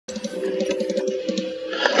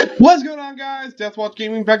What's going on, guys? Deathwatch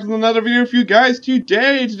Gaming back with another video for you guys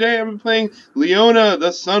today. Today I'm playing Leona,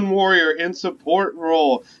 the Sun Warrior, in support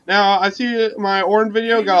role. Now, I see my Orin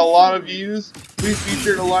video got a lot of views. Please be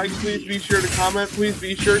sure to like, please be sure to comment, please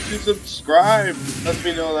be sure to subscribe. Let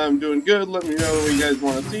me know that I'm doing good, let me know what you guys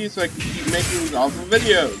want to see so I can keep making these awesome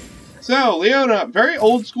videos. So, Leona, very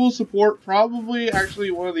old school support, probably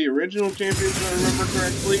actually one of the original champions if I remember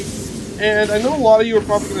correctly. And I know a lot of you are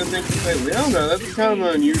probably going to think, hey, Leona, that's kind of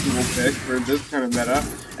an unusual pick for this kind of meta.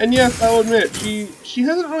 And yes, I'll admit, she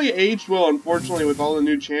hasn't really aged well, unfortunately, with all the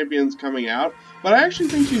new champions coming out. But I actually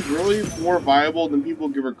think she's really more viable than people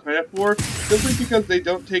give her credit for, simply because they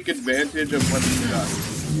don't take advantage of what she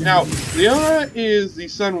does. Now, Leona is the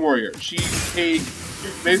Sun Warrior. She's a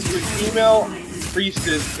basically female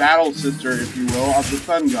priestess battle sister, if you will, of the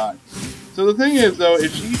Sun God. So the thing is, though,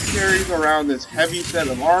 is she carries around this heavy set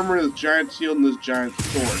of armor, this giant shield, and this giant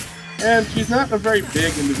sword. And she's not a very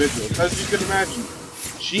big individual, so as you can imagine.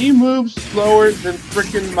 She moves slower than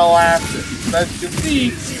frickin' molasses. So as you can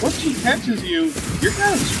see, once she catches you, you're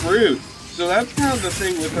kind of screwed. So that's kind of the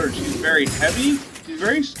thing with her. She's very heavy, she's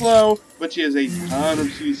very slow, but she has a ton of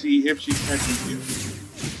CC if she catches you.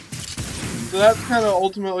 So that's kind of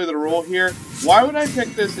ultimately the rule here. Why would I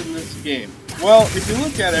pick this in this game? Well, if you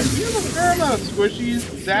look at it, we have a fair amount of squishies.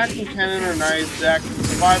 Zac and Kennen are nice. Zac can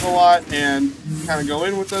survive a lot and kind of go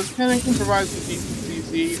in with us. Kennen can provide some decent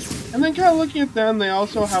CC. And then kind of looking at them, they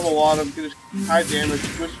also have a lot of good high damage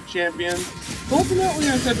squishy champions. So ultimately,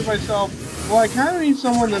 I said to myself, well, I kind of need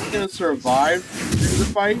someone that's going to survive through the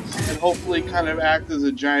fights and hopefully kind of act as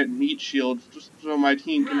a giant meat shield just so my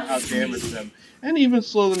team can out-damage them. And even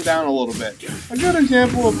slow them down a little bit. A good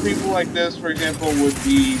example of people like this, for example, would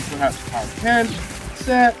be perhaps Tom Kench,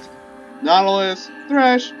 Set, Nautilus,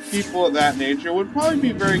 Thresh, people of that nature would probably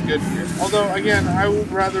be very good here. Although, again, I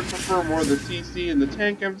would rather prefer more the CC and the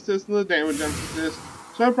tank emphasis than the damage emphasis,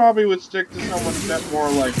 so I probably would stick to someone a bit more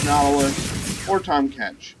like Nautilus or Tom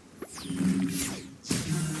Kench.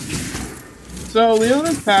 So,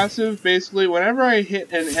 Leona's passive, basically, whenever I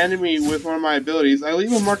hit an enemy with one of my abilities, I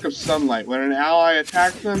leave a mark of sunlight. When an ally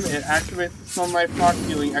attacks them, it activates the sunlight proc,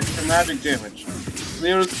 dealing extra magic damage.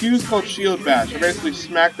 Leona's Q is called Shield Bash. I basically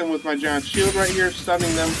smack them with my giant shield right here,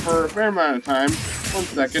 stunning them for a fair amount of time. 1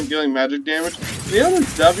 second, dealing magic damage.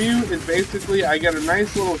 Leona's W is basically, I get a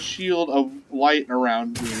nice little shield of light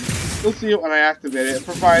around me. You'll see it when I activate it. It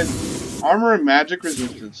provides armor and magic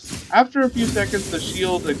resistance. After a few seconds, the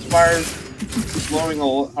shield expires, glowing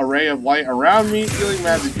an array of light around me, dealing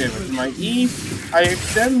magic damage. In my E, I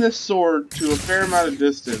extend this sword to a fair amount of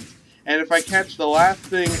distance, and if I catch the last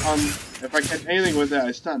thing if I catch anything with it,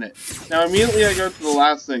 I stun it. Now immediately I go to the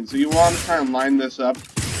last thing, so you want to try and line this up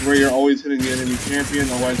where you're always hitting the enemy champion,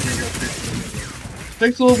 otherwise you're going to go straight to the enemy. It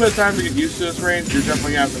takes a little bit of time to get used to this range, you're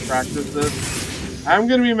definitely going to have to practice this. I'm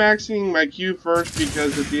going to be maxing my Q first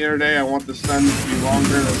because at the end of the day I want the stun to be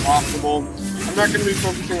longer than possible. I'm not going to be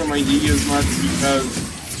focusing on my E as much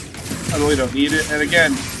because I really don't need it. And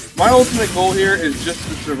again, my ultimate goal here is just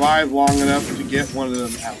to survive long enough to get one of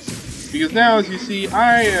them out. Because now, as you see,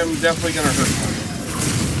 I am definitely going to hurt them.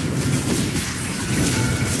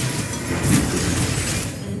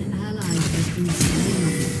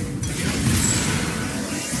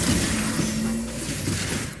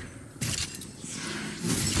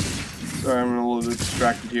 Sorry, I'm a little bit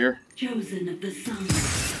distracted here. Chosen of the sun.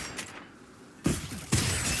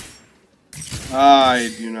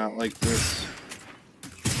 I do not like this.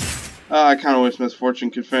 I kind of wish Miss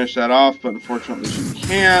Fortune could finish that off, but unfortunately she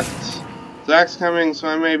can't. Zac's coming, so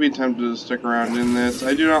I may be tempted to stick around in this.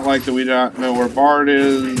 I do not like that we don't know where Bard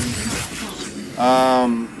is.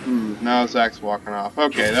 Now Zac's walking off.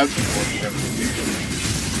 Okay, that's unfortunate.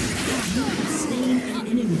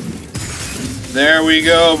 There we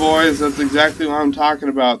go, boys. That's exactly what I'm talking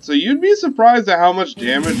about. So you'd be surprised at how much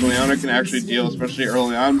damage Leona can actually deal, especially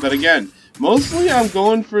early on. But again, mostly I'm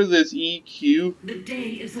going for this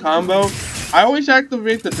EQ combo. I always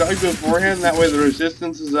activate the dog beforehand, that way the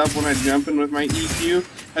resistance is up when I jump in with my EQ.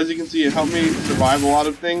 As you can see, it helped me survive a lot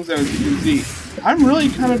of things, and as you can see, I'm really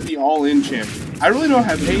kind of the all-in champion. I really don't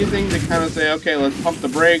have anything to kind of say, okay, let's pump the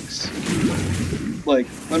brakes. Like,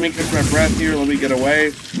 let me catch my breath here, let me get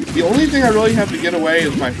away. The only thing I really have to get away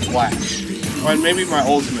is my flash. And maybe my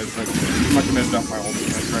ultimate, but I'm not going to dump my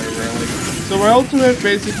ultimate very rarely. So my ultimate,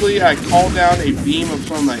 basically, I call down a beam of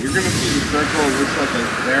sunlight. You're going to see the circle, it looks like a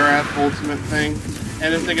Zerath ultimate thing.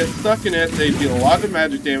 And if they get stuck in it, they deal a lot of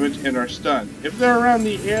magic damage and are stunned. If they're around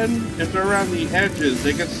the edges,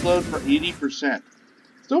 they get slowed for 80%.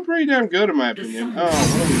 Still pretty damn good in my opinion. Oh, what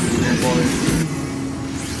are we doing here,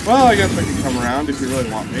 boys? Well, I guess I can come around if you really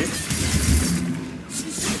want me.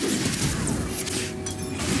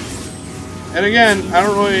 And again, I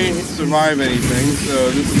don't really survive anything, so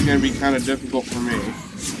this is going to be kind of difficult for me.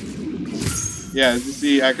 Yeah, as you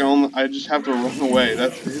see, I just have to run away.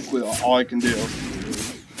 That's basically all I can do.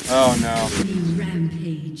 Oh no.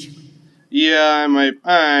 Rampage. Yeah,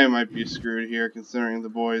 I might be screwed here, considering the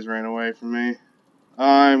boys ran away from me.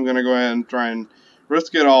 I'm gonna go ahead and try and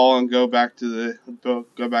risk it all and go back to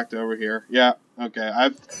over here. Yeah, okay. I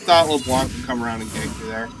thought LeBlanc would come around and gank me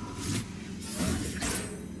there.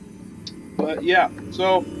 But yeah,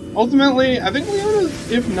 so ultimately, I think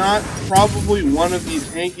Leona's, if not, probably one of the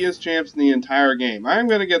tankiest champs in the entire game. I'm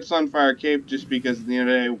gonna get Sunfire Cape just because at the end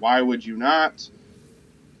of the day, why would you not?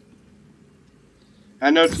 I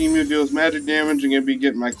know Teemu deals magic damage. I'm going to be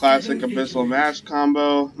getting my classic Abyssal Mask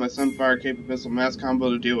combo, my Sunfire Cape Abyssal Mask combo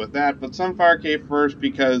to deal with that. But Sunfire Cape first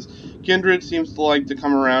because Kindred seems to like to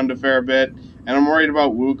come around a fair bit. And I'm worried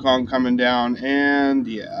about Wukong coming down. And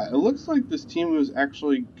yeah, it looks like this Teemu is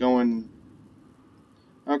actually going...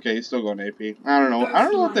 Okay, he's still going AP. I don't know. I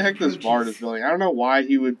don't know what the heck this Bard is building. I don't know why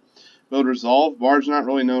he would build Resolve. Bard's not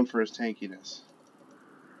really known for his tankiness.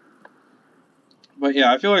 But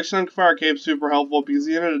yeah, I feel like Sunfire Cape's super helpful because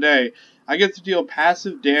at the end of the day, I get to deal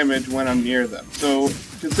passive damage when I'm near them. So,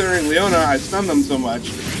 considering Leona, I stun them so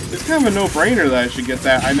much, it's kind of a no-brainer that I should get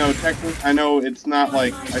that. I know it's not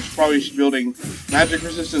like, probably should be building magic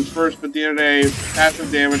resistance first, but at the end of the day,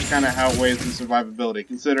 passive damage kind of outweighs the survivability,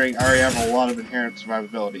 considering I already have a lot of inherent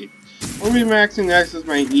survivability. We'll be maxing next as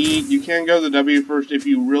my E. You can go the W first if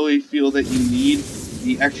you really feel that you need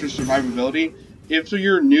the extra survivability. If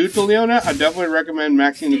you're new to Leona, I definitely recommend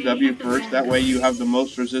maxing the W first. That way you have the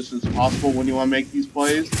most resistance possible when you want to make these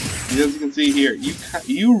plays. Because as you can see here,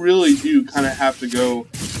 you really do kind of have to go,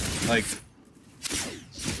 like,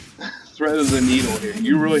 thread of the needle here.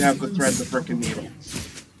 You really have to thread the frickin' needle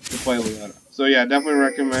to play Leona. So yeah, definitely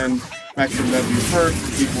recommend maxing W first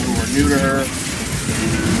for people who are new to her.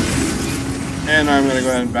 And I'm going to go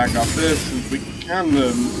ahead and back off this since we we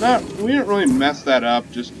didn't really mess that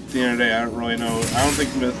up, just at the end of the day, I don't really know. I don't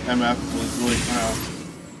think Miss MF was really kind of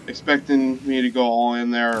expecting me to go all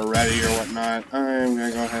in there already or whatnot. I'm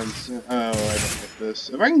going to go ahead and say, oh, I don't get this.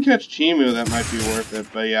 If I can catch Teemu, that might be worth it,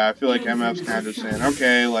 but yeah, I feel like MF's kind of just saying,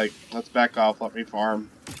 okay, like, let's back off, let me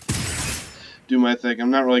farm. Do my thing.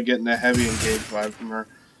 I'm not really getting a heavy engage vibe from her.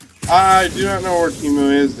 I do not know where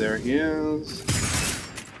Teemu is. There he is.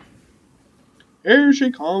 Here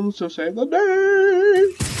she comes to save the day!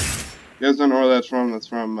 You guys don't know where that's from? That's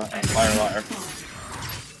from Liar Liar.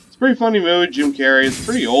 It's a pretty funny movie, Jim Carrey. It's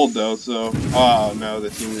pretty old though, so... Oh no, the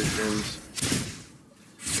team returns.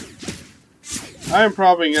 I'm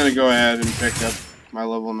probably going to go ahead and pick up my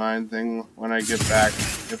level 9 thing when I get back.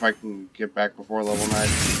 If I can get back before level 9.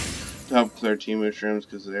 To help clear team mushrooms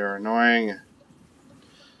because they are annoying.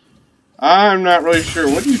 I'm not really sure.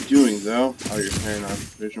 What are you doing though? Oh, you're carrying on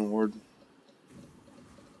Vision Ward.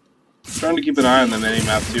 Trying to keep an eye on the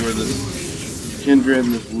mini-map, see where this Kindred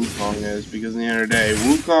and this Wukong is, because at the end of the day,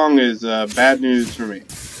 Wukong is bad news for me.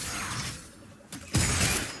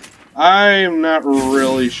 I'm not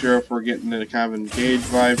really sure if we're getting a kind of engaged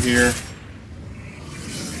vibe here.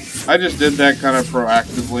 I just did that kind of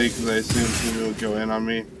proactively because I assumed Teemu would go in on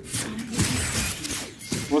me.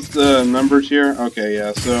 What's the numbers here? Okay,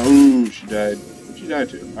 yeah, so, ooh, she died. What'd she die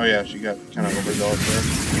to? Oh yeah, she got kind of overzealous there.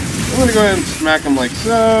 I'm going to go ahead and smack him like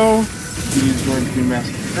so. He's going to do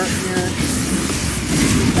massive hurt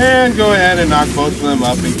here. And go ahead and knock both of them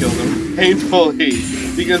up and kill them painfully.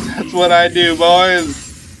 Because that's what I do, boys.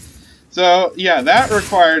 So, yeah, that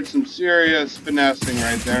required some serious finessing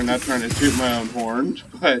right there. Not trying to toot my own horn.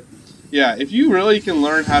 But, yeah, if you really can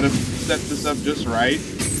learn how to set this up just right,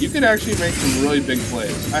 you could actually make some really big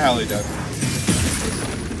plays. I highly doubt it.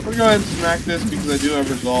 We'll go ahead and smack this because I do have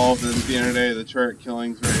Resolve, and at the end of the day, the turret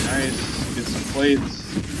killing is very nice. Get some plates.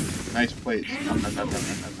 Nice plates. We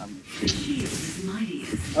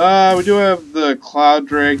do have the Cloud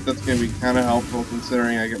Drake. That's going to be kind of helpful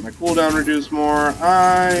considering I get my cooldown reduced more.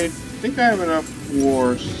 I think I have enough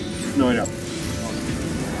for... No, I don't.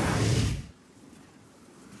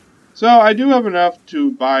 So I do have enough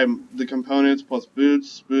to buy the components plus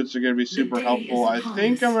boots. Boots are going to be super helpful. I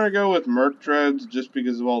think I'm going to go with Merc Treads just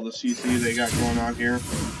because of all the CC they got going on here.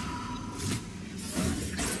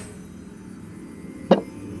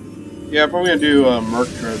 Yeah, I'm probably going to do Merc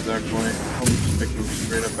Treads actually. I'll just pick them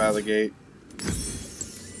straight up out of the gate.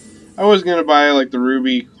 I was going to buy like the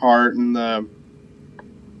Ruby Heart and the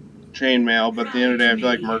Chainmail, but at the end of the day I feel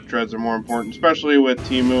like Merc Treads are more important, especially with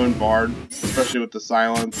Teemu and Bard, especially with the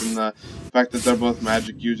silence and the fact that they're both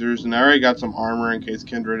magic users, and I already got some armor in case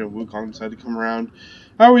Kindred and Wukong decide to come around.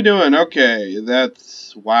 How are we doing? Okay,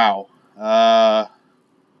 that's... wow.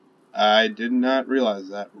 I did not realize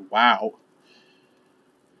that. Wow.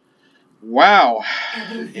 Wow.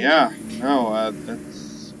 Yeah. No,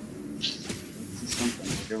 that's something.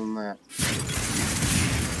 I'll give him that.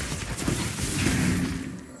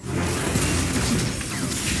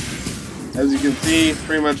 As you can see,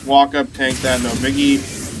 pretty much walk up, tank that, no biggie.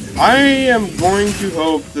 I am going to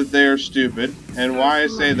hope that they are stupid, and why I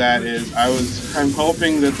say that is I'm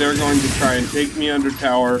hoping that they're going to try and take me under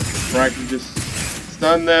tower where I can just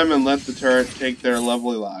stun them and let the turret take their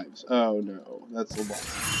lovely lives. Oh no, that's the ball.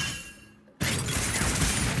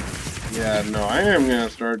 Yeah, no, I am gonna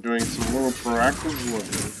start doing some little proactive work.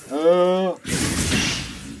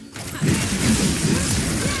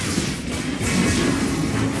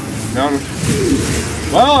 No.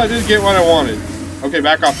 Well, I did get what I wanted. Okay,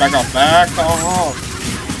 back off, back off, back off.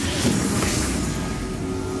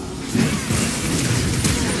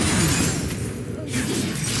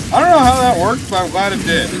 I don't know how that works, but I'm glad it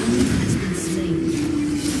did.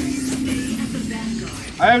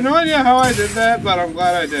 I have no idea how I did that, but I'm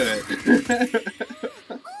glad I did it.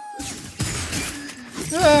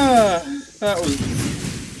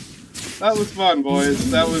 That was fun,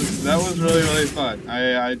 boys. That was really fun.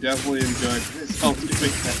 I definitely enjoyed myself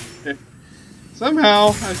doing that. Somehow,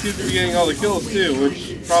 I seem to be getting all the kills too,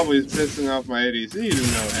 which probably is pissing off my ADC to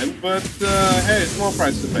no end, but hey, small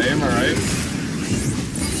price to pay, am I right?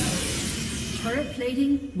 Turret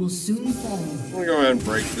plating will soon fall. I'm gonna go ahead and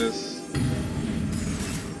break this.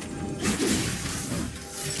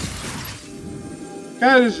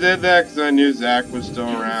 Kinda just did that because I knew Zach was still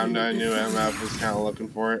around. I knew MF was kinda looking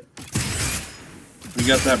for it. We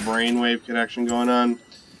got that brainwave connection going on.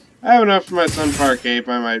 I have enough for my Sunfire Cape.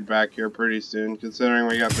 I might back here pretty soon, considering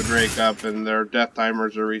we got the Drake up and their death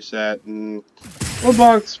timers are reset. And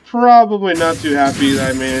LeBlanc's probably not too happy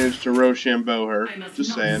that I managed to Rochambeau her.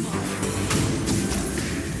 Just saying.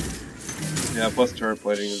 Yeah, plus turret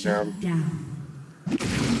plating is down.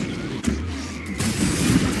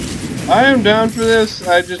 I am down for this.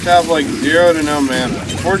 I just have like 0 to no mana.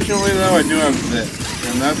 Fortunately, though, I do have this,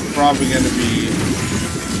 and that's probably going to be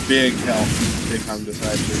big help. Come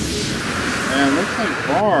decide to. And looks like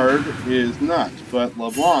Bard is not, but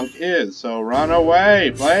LeBlanc is. So run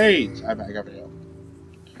away, please. I back up here.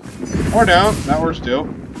 Or down. That works too.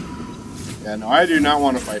 Yeah, no, I do not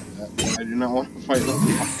want to fight that. I do not want to fight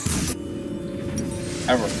LeBlanc.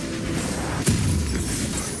 Ever.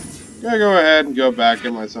 Gonna go ahead and go back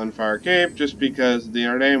in my Sunfire Cape just because at the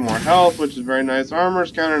end of the day, more health, which is very nice.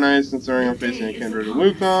 Armor's kind of nice considering I'm facing a Kindred and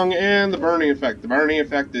Wukong, and the burning effect. The burning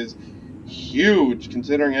effect is huge,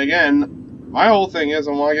 considering again, my whole thing is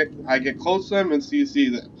I get close to them and CC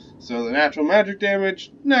them. So the natural magic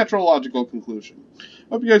damage, natural logical conclusion.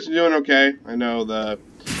 Hope you guys are doing okay. I know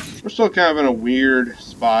we're still kind of in a weird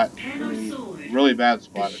spot. I mean, really bad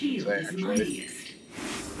spot, I should say, actually.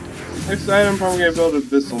 Next item, probably gonna build a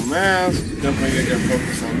Abyssal Mask. Definitely gonna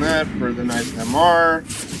focus on that for the nice MR.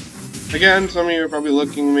 Again, some of you are probably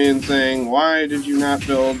looking at me and saying, why did you not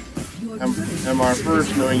build MR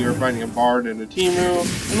first, knowing you were fighting a Bard and a Timu?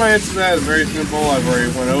 And my answer to that is very simple. I've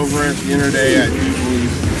already went over it. At the end of the day, I do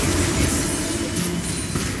believe.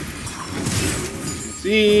 You can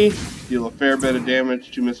see, deal a fair bit of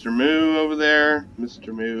damage to Mr. Moo over there.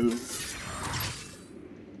 Mr. Moo.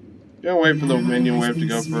 Gonna wait for the minion wave to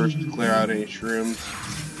go first to clear out any shrooms.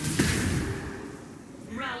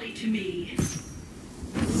 Rally to me.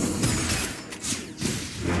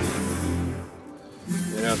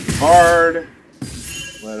 Get out the Bard.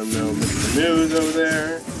 Let him know Mr. Moo's over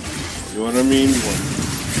there. You know what I mean?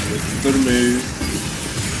 Mr. Moo.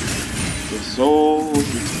 The soul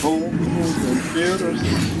is cold and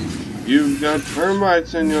fierce. You've got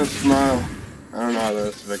termites in your smile. I don't know how the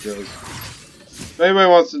rest of it goes. If anybody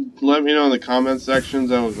wants to let me know in the comment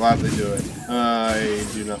sections, I will gladly do it. I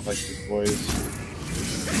do not like this voice.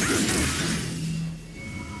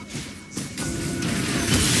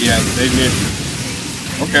 Yeah, they did.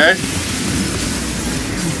 Okay.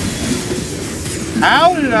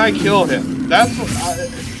 How did I kill him? That's what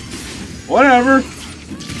whatever.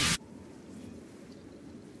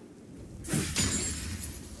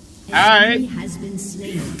 Alright.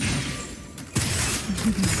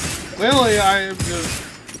 Clearly, I am just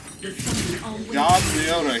God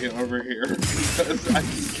Leona over here because I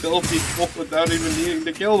can kill people without even needing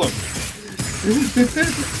to kill them.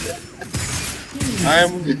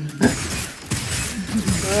 I'm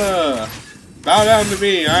bow down to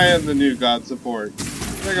me. I am the new God support.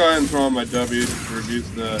 I'm gonna go ahead and throw on my W to reduce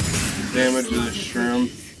the damage of this shroom.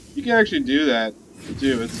 You can actually do that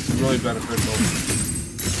too. It's really beneficial.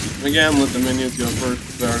 Again, let the minions go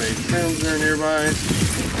first. There are 8 shrooms that are nearby.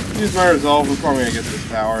 Use my resolve. We're probably gonna get this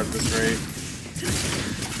tower at this rate.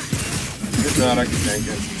 If not, I can tank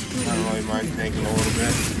it. I don't really mind tanking a little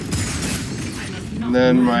bit. And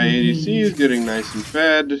then my ADC is getting nice and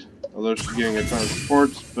fed, although she's getting a ton of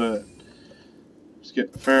supports, but just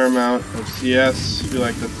get a fair amount of CS. I feel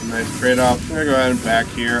like that's a nice trade-off. I'm gonna go ahead and back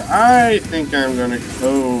here. I think I'm gonna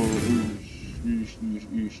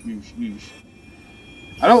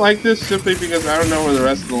I don't like this simply because I don't know where the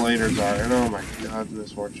rest of the laners are. And oh my god,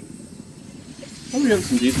 misfortune. I'm getting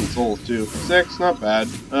some decent souls too. 6, not bad.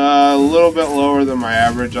 A little bit lower than my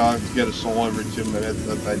average. I'll have to get a soul every 2 minutes.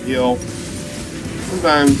 That's ideal.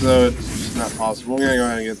 Sometimes, though, it's just not possible. I'm gonna go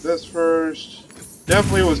ahead and get this first.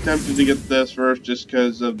 Definitely was tempted to get this first just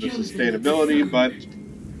because of the sustainability, but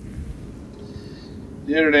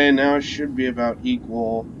the other day now it should be about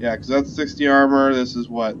equal. Yeah, because that's 60 armor. This is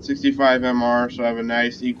what? 65 MR, so I have a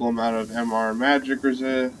nice equal amount of MR and magic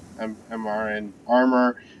resist, MR and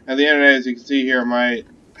armor. At the end of the day, as you can see here, my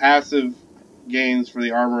passive gains for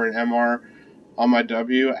the armor and MR on my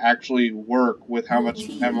W actually work with how much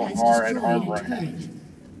MR and armor I have.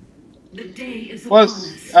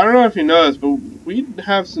 Plus, I don't know if you noticed, but we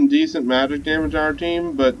have some decent magic damage on our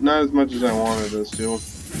team, but not as much as I wanted us to.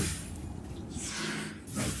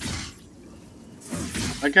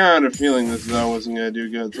 I kind of had a feeling this, though, wasn't going to do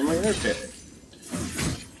good, so I'm like, okay.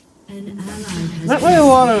 Not really a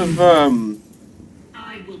lot of,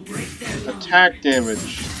 attack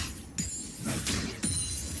damage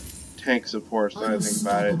tank support, now I think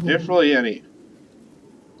about it. If really any.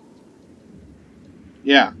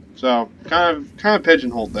 Yeah, so, kind of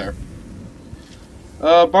pigeonholed there.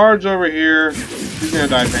 Bard's over here. He's going to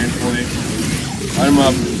die painfully. Light him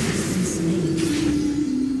up.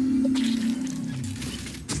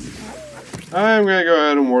 I'm gonna go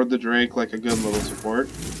ahead and ward the Drake like a good little support.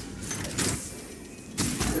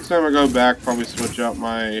 Next time I go back, probably switch out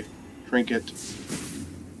my trinket.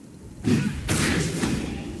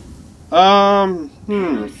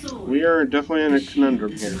 We are definitely in a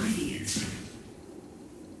conundrum here.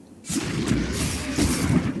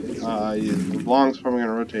 LeBlanc's probably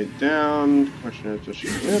gonna rotate down. Question is, does she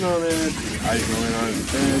go in on it? I go in on it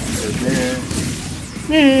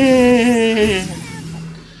instead.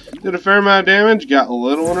 Did a fair amount of damage, got a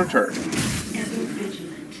little in return.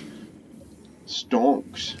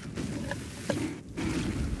 Stonks.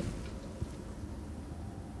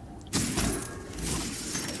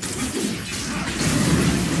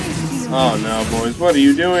 Oh no, boys, what are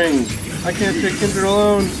you doing? I can't take Kindred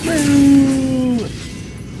alone.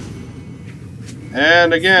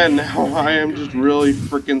 And again, now I am just really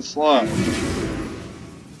freaking slow.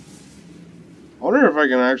 I wonder if I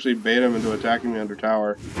can actually bait him into attacking me under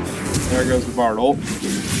tower. There goes the Bard ult.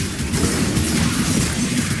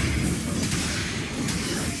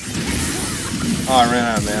 Oh, I ran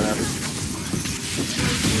out of mana.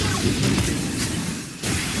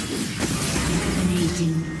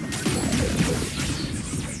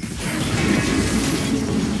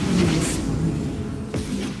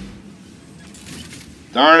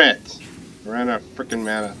 Darn it! I ran out of freaking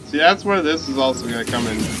mana. See, that's where this is also going to come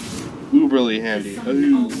in uberly handy. Oh,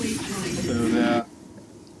 hello there.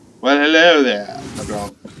 Well, hello there. I'm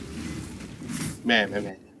wrong.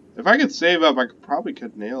 Man. If I could save up, I probably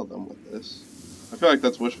could nail them with this. I feel like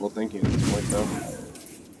that's wishful thinking at this point, though.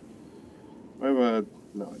 I have a...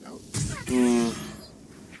 No, I don't.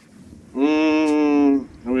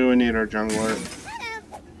 We would need our jungler.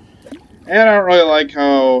 And I don't really like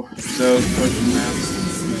how those pushing that,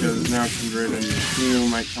 because now Kindred and Leona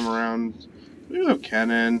might come around. We have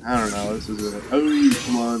Kennen. I don't know. This is it. Oh,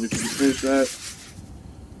 come on. If you can finish that.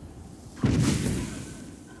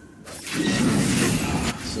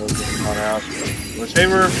 So getting caught out. Do I save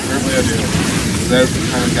her? Apparently I do. That's the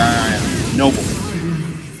kind of guy I am. Noble.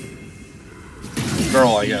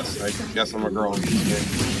 Girl, I guess. I guess I'm a girl.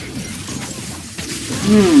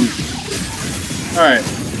 Alright.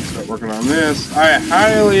 Start working on this. I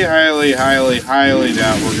highly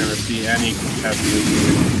doubt we're going to see any contestants in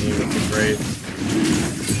this team, which is great.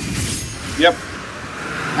 Yep.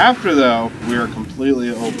 After, though, we are completely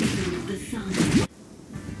open.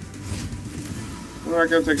 I'm not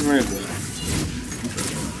going to take advantage of that.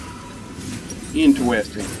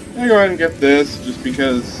 Interesting. I'm going to go ahead and get this, just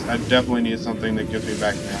because I definitely need something that gives me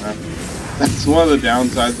back mana. That's one of the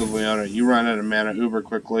downsides of Leona. You run out of mana uber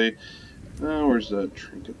quickly. Oh, where's the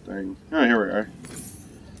trinket thing? Oh, here we are.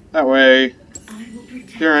 That way,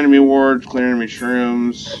 clear enemy wards, clear enemy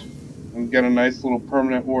shrooms, and get a nice little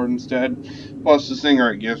permanent ward instead. Plus, this thing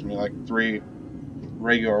already gives me like 3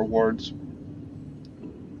 regular wards.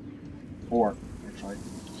 4, actually.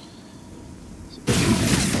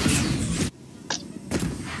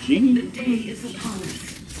 Gee. The day is upon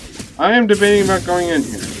us. I am debating about going in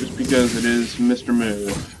here, just because it is Mr. Moo.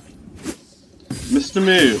 Mr.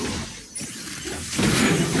 Moo.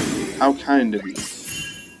 How kind of you.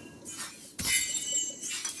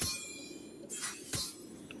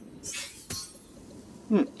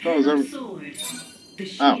 That was every... Sword.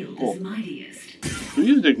 The Oh, shield cool. is mightiest. We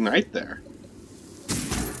used Ignite there.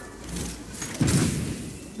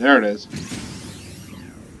 There it is.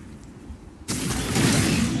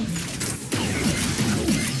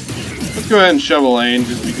 Let's go ahead and shove a lane,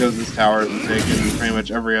 just because this tower isn't taken. Pretty much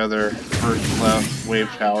every other first left wave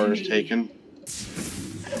tower is taken.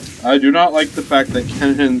 I do not like the fact that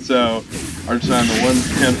Ken and Zoe are just on the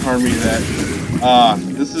one-man army that...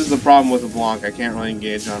 this is the problem with LeBlanc. I can't really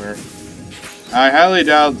engage on her. I highly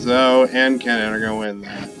doubt Zoe and Kennen are going to win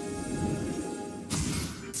that.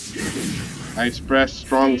 I express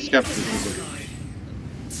strong skepticism.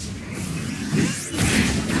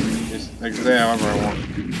 I can say however I want.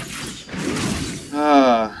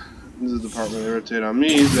 This is the part where they rotate on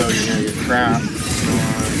me, so you're going to get crap.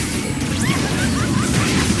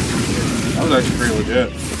 That was actually pretty legit.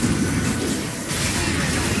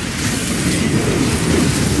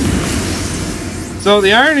 So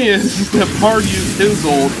the irony is that Bard used his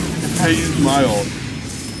ult and I used my ult.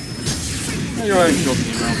 I'm gonna go ahead and kill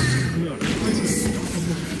Timo.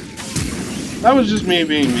 That was just me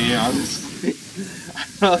being me, honestly.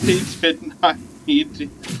 I really did not need to.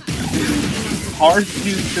 Bard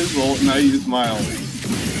used his ult and I used my ult.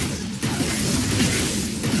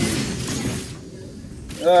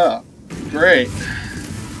 Great.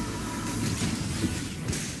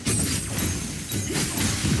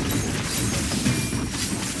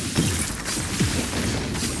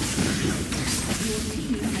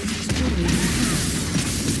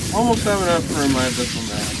 Almost have enough for my abyssal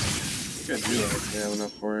map. I think I do actually have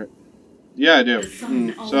enough for it. Yeah, I do.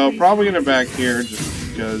 So probably gonna back here just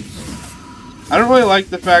because I don't really like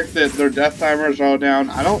the fact that their death timers are all down.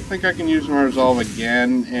 I don't think I can use my resolve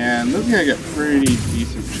again, and this is gonna get pretty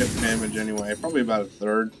decent chip damage anyway, probably about a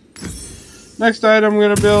third. Next item I'm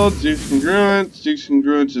gonna build Zeus Congruence. Zeus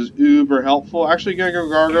Congruence is uber helpful. Actually, gonna go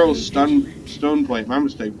Gargoyle Stone Plate. My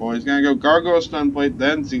mistake, boys. Gonna go Gargoyle Stone Plate,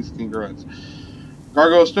 then Zeus Congruence.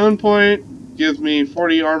 Gargoyle Stone Point gives me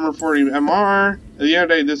 40 armor, 40 MR. At the end of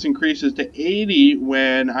the day, this increases to 80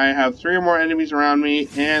 when I have 3 or more enemies around me,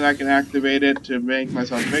 and I can activate it to make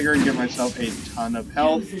myself bigger and get myself a ton of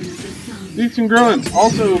health. Zeus Congruence,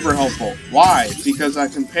 also uber helpful. Why? Because I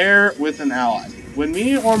can pair with an ally. When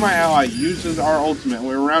me or my ally uses our ultimate and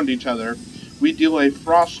we're around each other, we deal a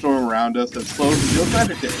frost storm around us that slows and deals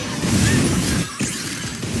magic damage.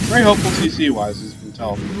 Very helpful CC-wise, as you can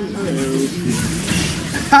tell.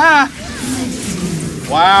 Ha!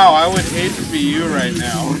 Wow, I would hate to be you right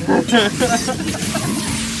now.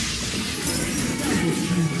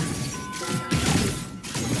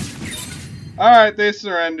 Alright, they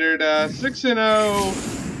surrendered.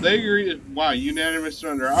 6-0. They agreed. Wow, unanimous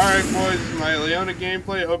surrender. Alright, boys, this is my Leona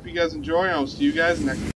gameplay. Hope you guys enjoy. I'll see you guys next time.